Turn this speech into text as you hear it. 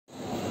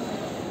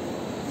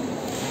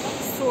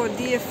So,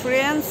 dear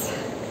friends,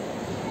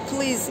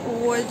 please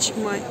watch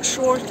my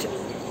short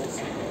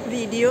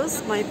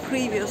videos, my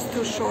previous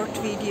 2 short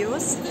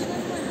videos.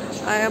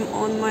 I am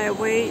on my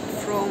way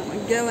from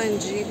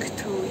Gelencik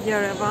to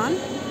Yerevan.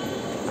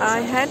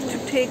 I had to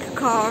take a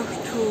car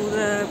to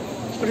the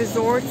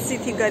resort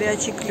city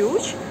Горячий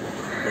Ключ.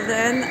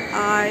 Then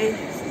I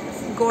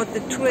got the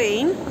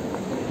train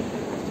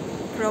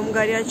from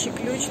Горячий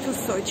Ключ to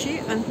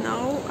Sochi, and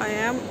now I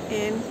am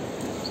in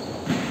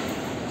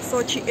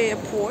Sochi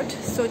Airport,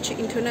 Sochi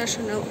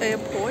International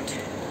Airport.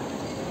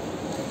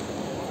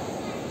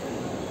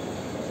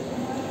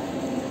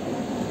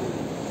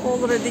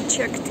 Already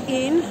checked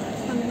in,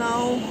 and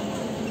now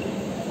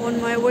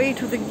on my way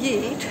to the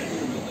gate.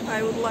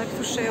 I would like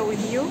to share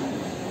with you.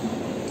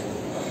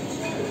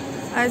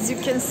 As you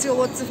can see,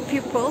 lots of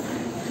people,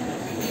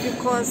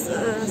 because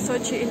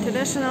Sochi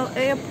International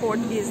Airport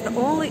is the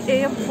only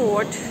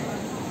airport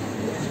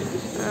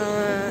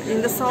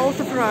in the south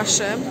of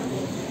Russia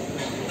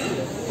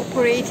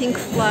operating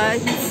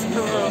flights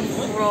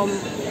from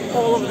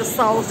all of the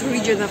south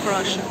region of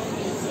Russia.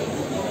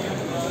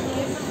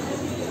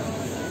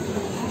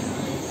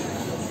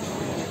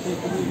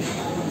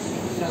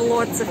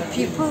 Lots of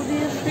people,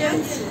 dear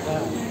friends,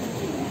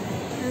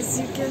 as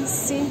you can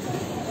see.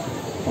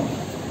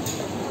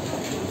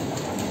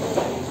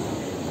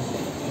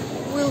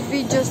 Will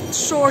be just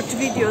short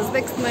videos.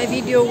 Next, my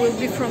video will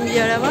be from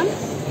Yerevan.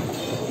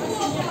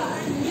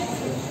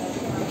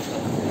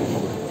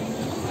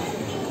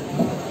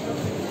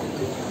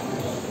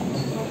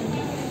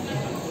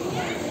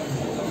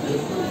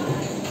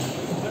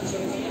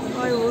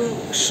 I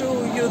will show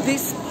you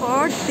this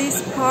part.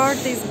 This part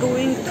is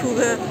going to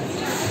the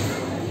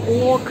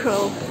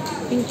local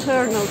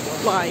internal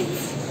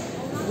flights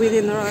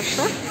within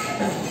Russia.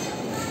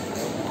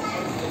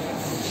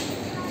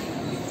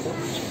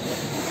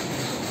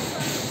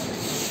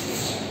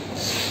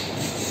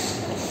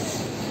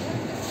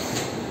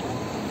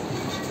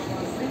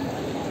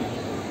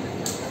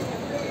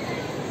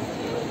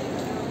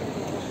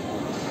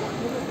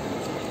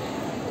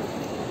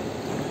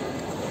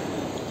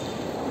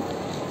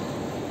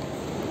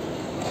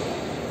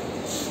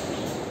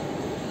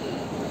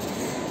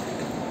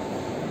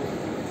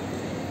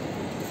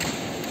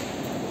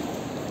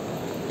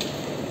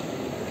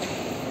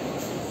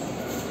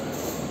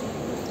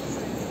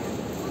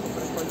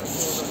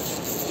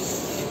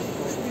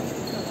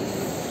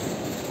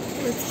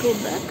 Let's go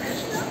back.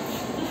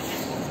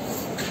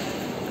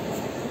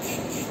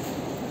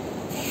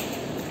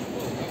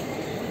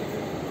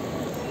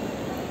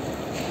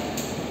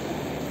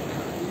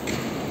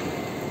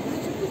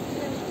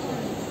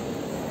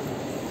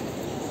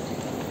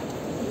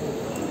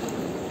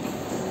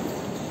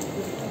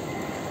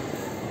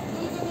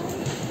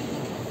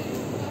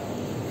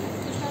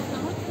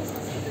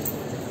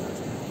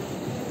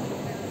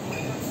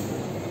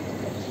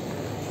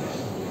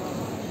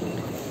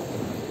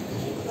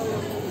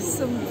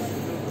 Some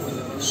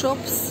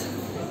shops.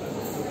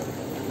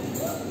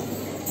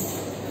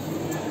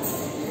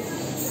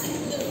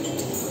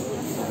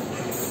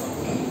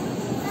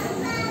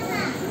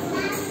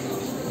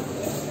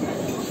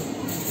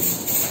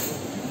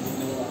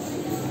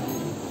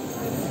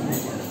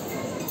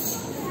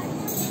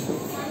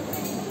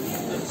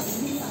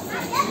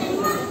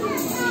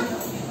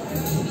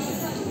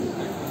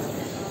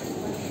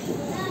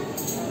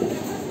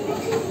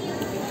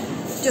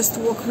 Just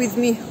walk with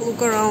me,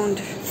 look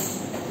around.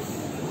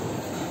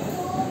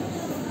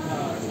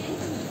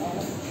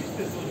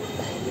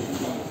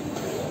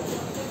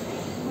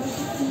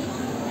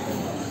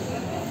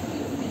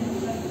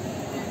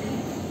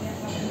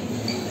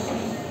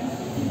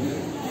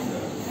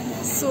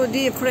 So,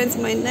 dear friends,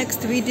 my next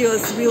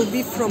videos will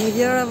be from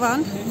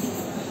Yerevan.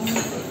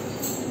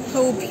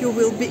 Hope you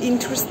will be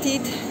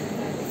interested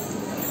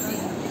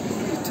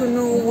to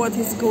know what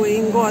is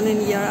going on in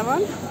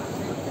Yerevan.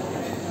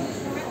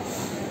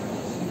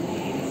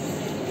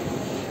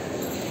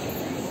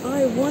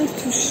 I want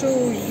to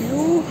show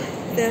you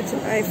that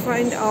I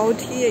find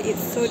out here at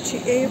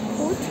Sochi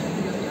Airport.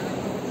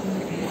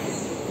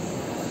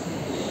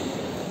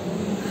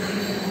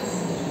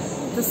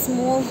 The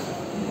small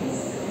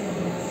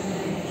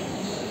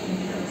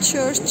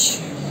church.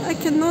 I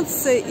cannot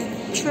say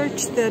a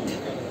church, that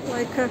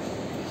like a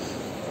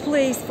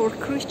place for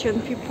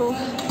Christian people,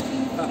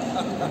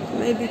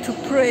 maybe to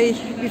pray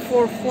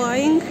before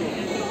flying.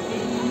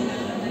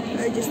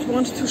 I just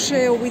want to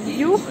share with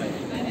you,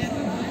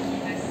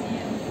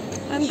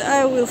 and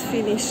I will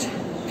finish.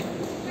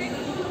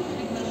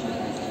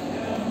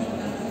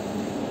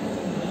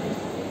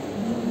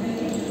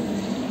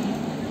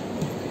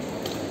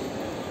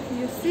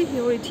 You see,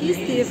 here it is,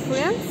 dear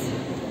friends.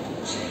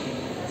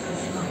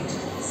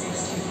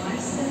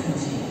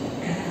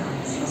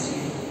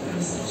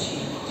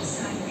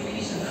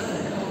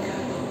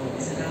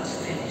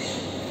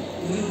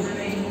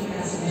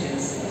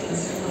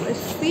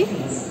 Let's see.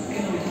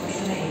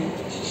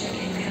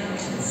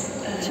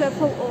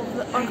 Chapel of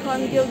the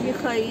Archangel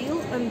Mikhail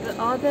and the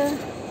other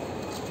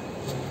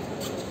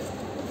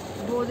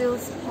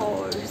bodiless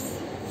powers.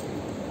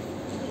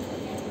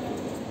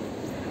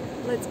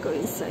 Let's go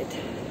inside.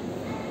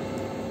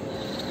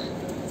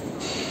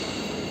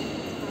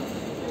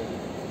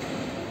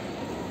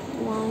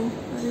 Wow,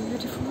 very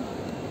beautiful.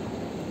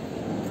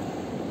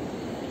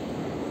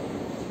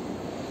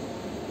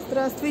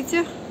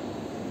 Здравствуйте.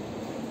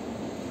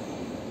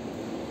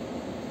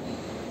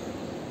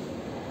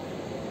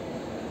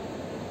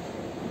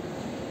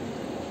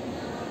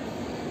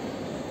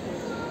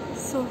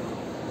 So,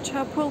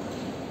 chapel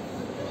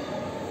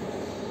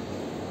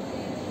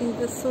in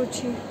the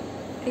Sochi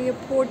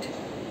airport,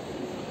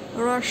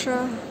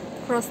 Russia,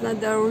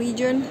 Krasnodar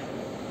region,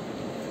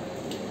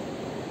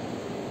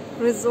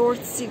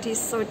 resort city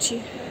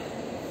Sochi.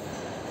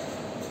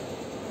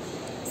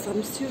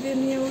 Some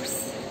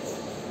souvenirs.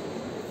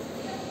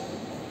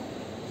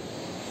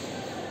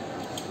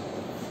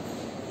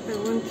 I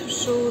want to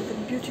show the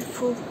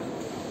beautiful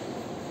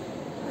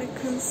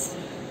icons.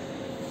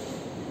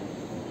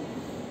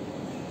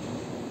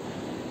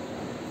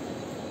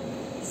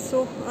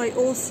 So I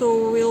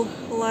also will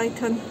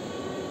lighten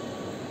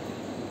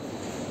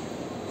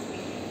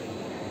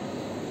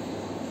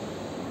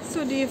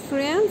so dear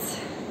friends,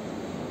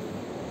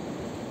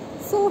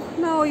 so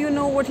now you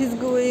know what is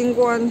going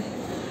on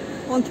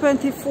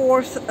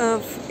 24th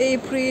of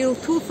April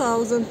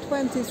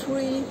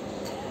 2023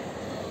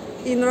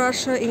 in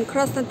Russia, in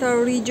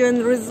Krasnodar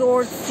region,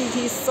 resort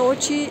city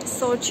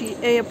Sochi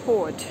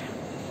airport.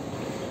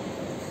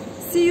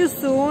 See you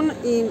soon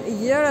in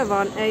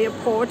Yerevan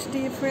airport,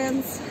 dear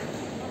friends.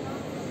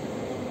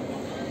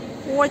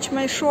 Watch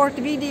my short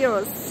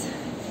videos.